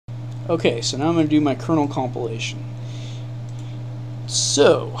Okay, so now I'm going to do my kernel compilation.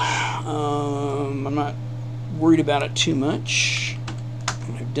 So, I'm not worried about it too much.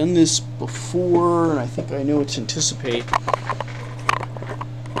 I've done this before, and I think I know what to anticipate.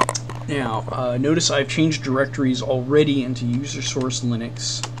 Now, notice I've changed directories already into user source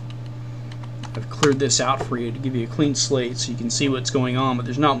Linux. I've cleared this out for you to give you a clean slate so you can see what's going on, but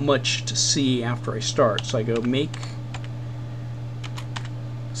there's not much to see after I start. So I go make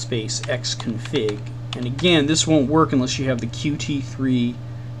space xconfig, and again, this won't work unless you have the Qt3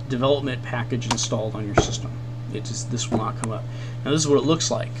 development package installed on your system. This will not come up. Now this is what it looks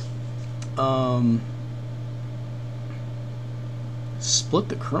like. Split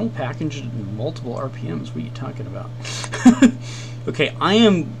the kernel package into multiple RPMs. What are you talking about? Okay,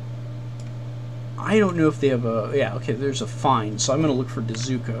 I don't know if they have a... Yeah, okay, there's a find, so I'm going to look for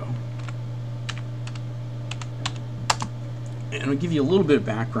Dezuko. And I'll give you a little bit of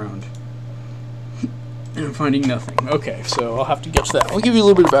background. And I'm finding nothing. Okay, so I'll have to get to that. I'll give you a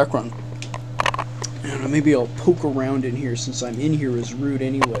little bit of background. And maybe I'll poke around in here since I'm in here as root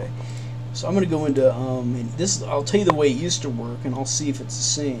anyway. So I'm going to go into... this. I'll tell you the way it used to work, and I'll see if it's the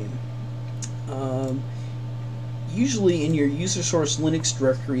same. Usually in your user source Linux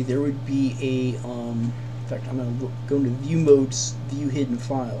directory there would be a, in fact I'm going to go into view modes, view hidden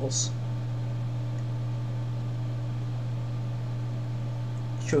files.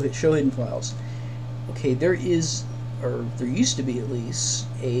 Show hidden files. Okay, there is, or there used to be at least,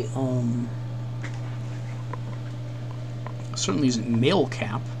 a, certainly isn't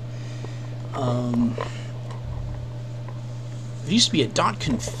mailcap. There used to be a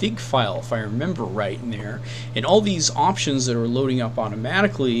 .config file, if I remember right, in there, and all these options that are loading up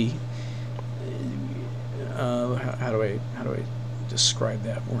automatically. How do I describe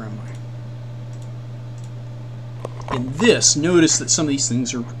that? Where am I? In this, notice that some of these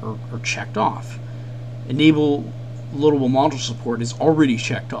things are checked off. Enable loadable module support is already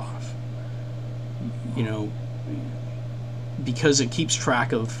checked off. You know, because it keeps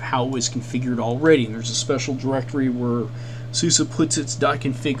track of how it was configured already, and there's a special directory where SUSE puts its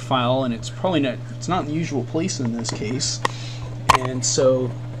 .config file, and it's not the usual place in this case. And so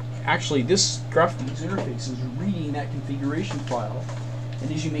actually this graphical user interface is reading that configuration file,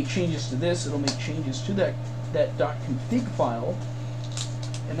 and as you make changes to this, it'll make changes to that .config file,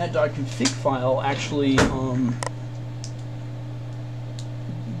 and that .config file actually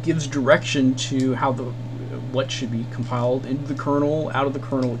gives direction to how what should be compiled into the kernel, out of the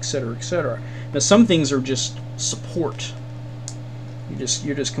kernel, etc., etc. Now some things are just support.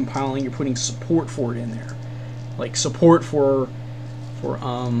 You're just compiling. You're putting support for it in there, like support for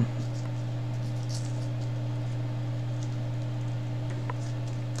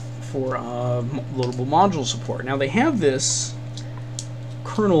loadable module support. Now they have this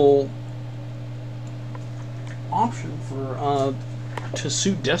kernel option for to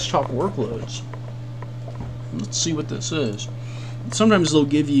suit desktop workloads. Let's see what this is. Sometimes they'll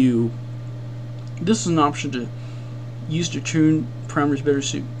give you, this is an option to use to tune parameters better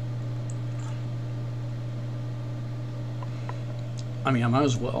suit. I mean, I might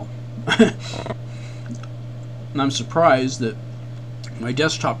as well. And I'm surprised that my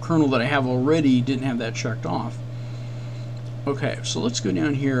desktop kernel that I have already didn't have that checked off. Okay, so let's go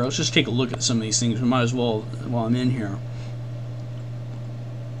down here. Let's just take a look at some of these things. We might as well while I'm in here.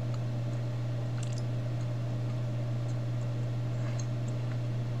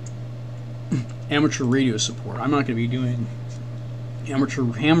 Amateur radio support. I'm not going to be doing amateur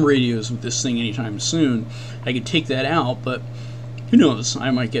ham radios with this thing anytime soon. I could take that out, but who knows?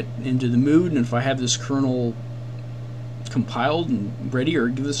 I might get into the mood, and if I have this kernel compiled and ready, or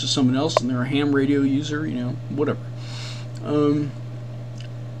give this to someone else and they're a ham radio user, you know, whatever.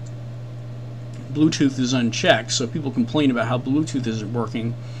 Bluetooth is unchecked, so people complain about how Bluetooth isn't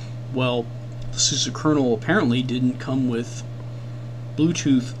working. Well, the SUSE kernel apparently didn't come with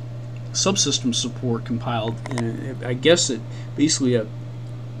Bluetooth subsystem support compiled, and I guess it basically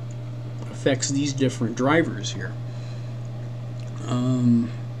affects these different drivers here.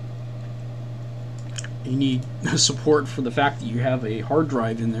 You need support for the fact that you have a hard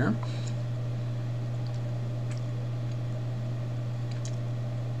drive in there.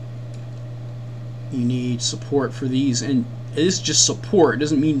 You need support for these, and it is just support. It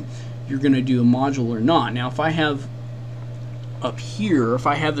doesn't mean you're going to do a module or not. Now, if I have up here, if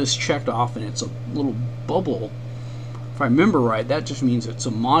I have this checked off and it's a little bubble, if I remember right, that just means it's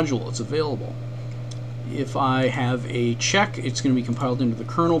a module, it's available. If I have a check, it's going to be compiled into the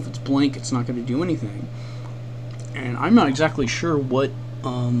kernel. If it's blank, it's not going to do anything. And I'm not exactly sure what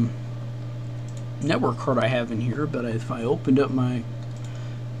network card I have in here, but if I opened up my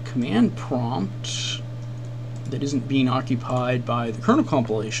command prompt that isn't being occupied by the kernel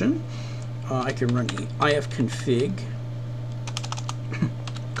compilation, I can run ifconfig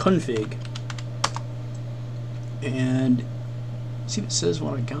config and see if it says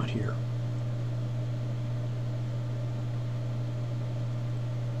what I got here.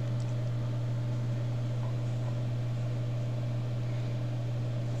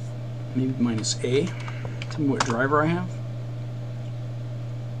 Maybe -A. Tell me what driver I have.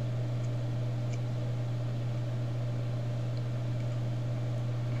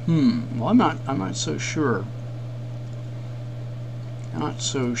 Well, I'm not so sure. Not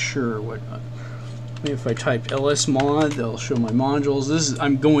so sure what. Maybe if I type lsmod, they'll show my modules. This is,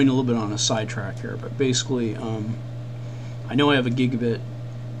 I'm going a little bit on a sidetrack here, but basically, I know I have a gigabit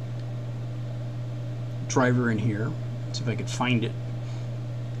driver in here. Let's see if I could find it.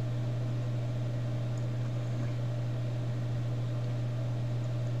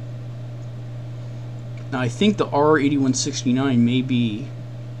 Now I think the R8169 may be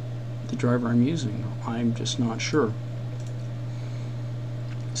the driver I'm using. I'm just not sure.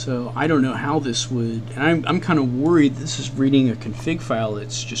 So I don't know how this would, and I'm kind of worried this is reading a config file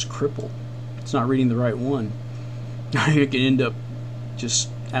that's just crippled. It's not reading the right one. I could end up just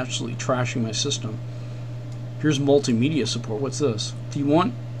absolutely trashing my system. Here's multimedia support. What's this? Do you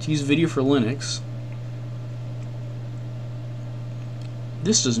want to use video for Linux?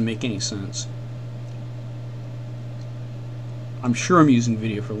 This doesn't make any sense. I'm sure I'm using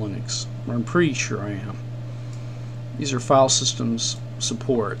video for Linux, or I'm pretty sure I am. These are file systems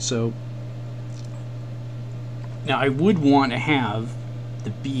support. So now I would want to have the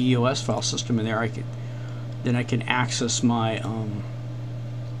BEOS file system in there. Then I can access my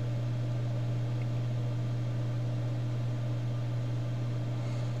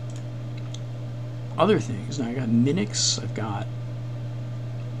other things. Now I got Minix. I've got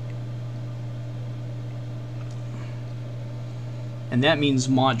and that means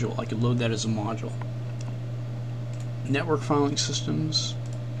module. I could load that as a module. Network filing systems.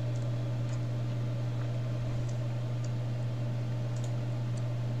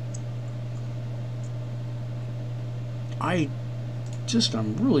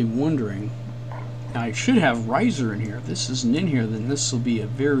 I'm really wondering. Now I should have riser in here. If this isn't in here, then this will be a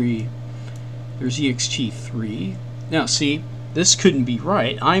very. There's ext3. Now see, this couldn't be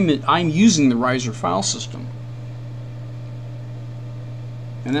right. I'm using the riser file system.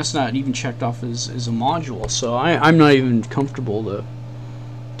 And that's not even checked off as a module, so I'm not even comfortable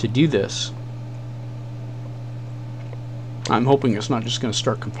to do this. I'm hoping it's not just going to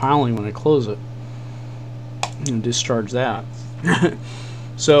start compiling when I close it and discharge that.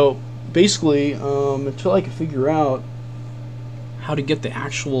 So basically, until I can figure out how to get the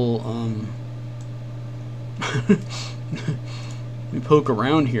actual let me poke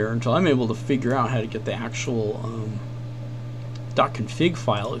around here until I'm able to figure out how to get the actual .config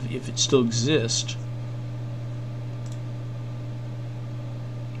file, if it still exists.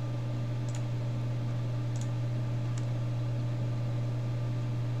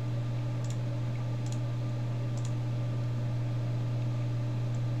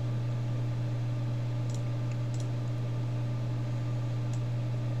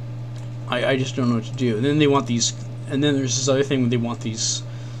 I just don't know what to do. And then they want these, and then there's this other thing when they want these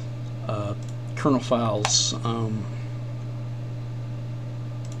kernel files,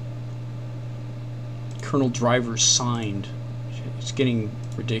 kernel drivers signed. It's getting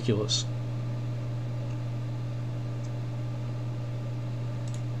ridiculous.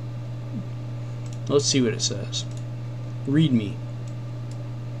 Let's see what it says. README.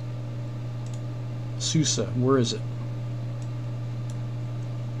 SUSE, where is it?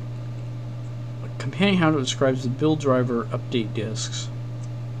 Companion how it describes the build driver update disks.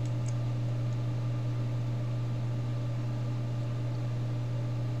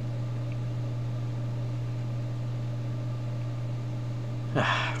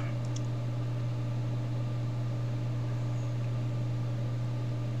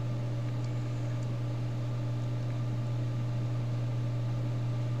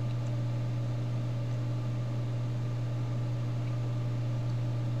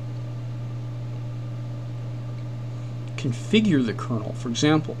 Configure the kernel, for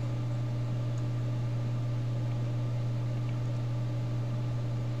example.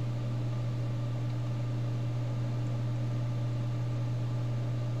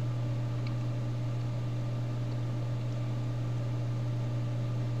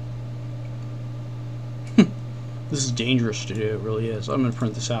 This is dangerous to do, it really is. I'm going to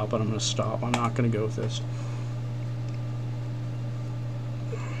print this out, but I'm going to stop. I'm not going to go with this.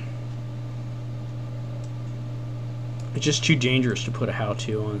 I it's just too dangerous to put a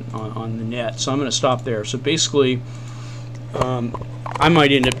how-to on the net. So I'm going to stop there. So basically, I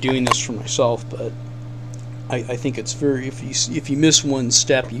might end up doing this for myself, but I think it's very, if you miss one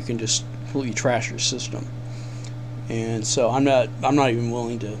step, you can just completely trash your system. And so I'm not even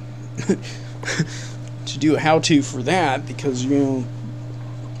willing to to do a how-to for that, because the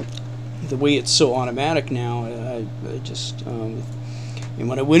way it's so automatic now, I just and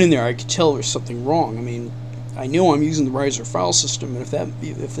when I went in there, I could tell there's something wrong. I mean, I know I'm using the riser file system, and if that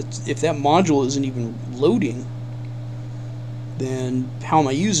module isn't even loading, then how am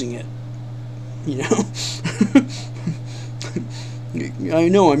I using it? I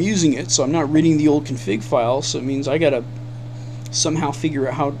know I'm using it, so I'm not reading the old config file. So it means I gotta somehow figure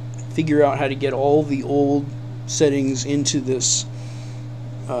out how to get all the old settings into this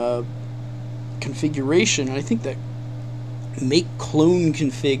configuration. I think that make clone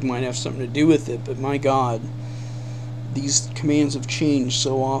config might have something to do with it, but my God, these commands have changed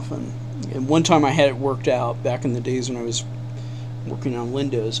so often. And one time I had it worked out back in the days when I was working on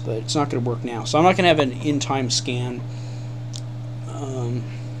Windows, but it's not going to work now. So I'm not going to have an in-time scan.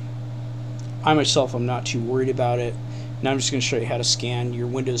 I myself, I'm not too worried about it. Now I'm just going to show you how to scan your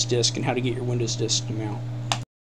Windows disk and how to get your Windows disk to mount.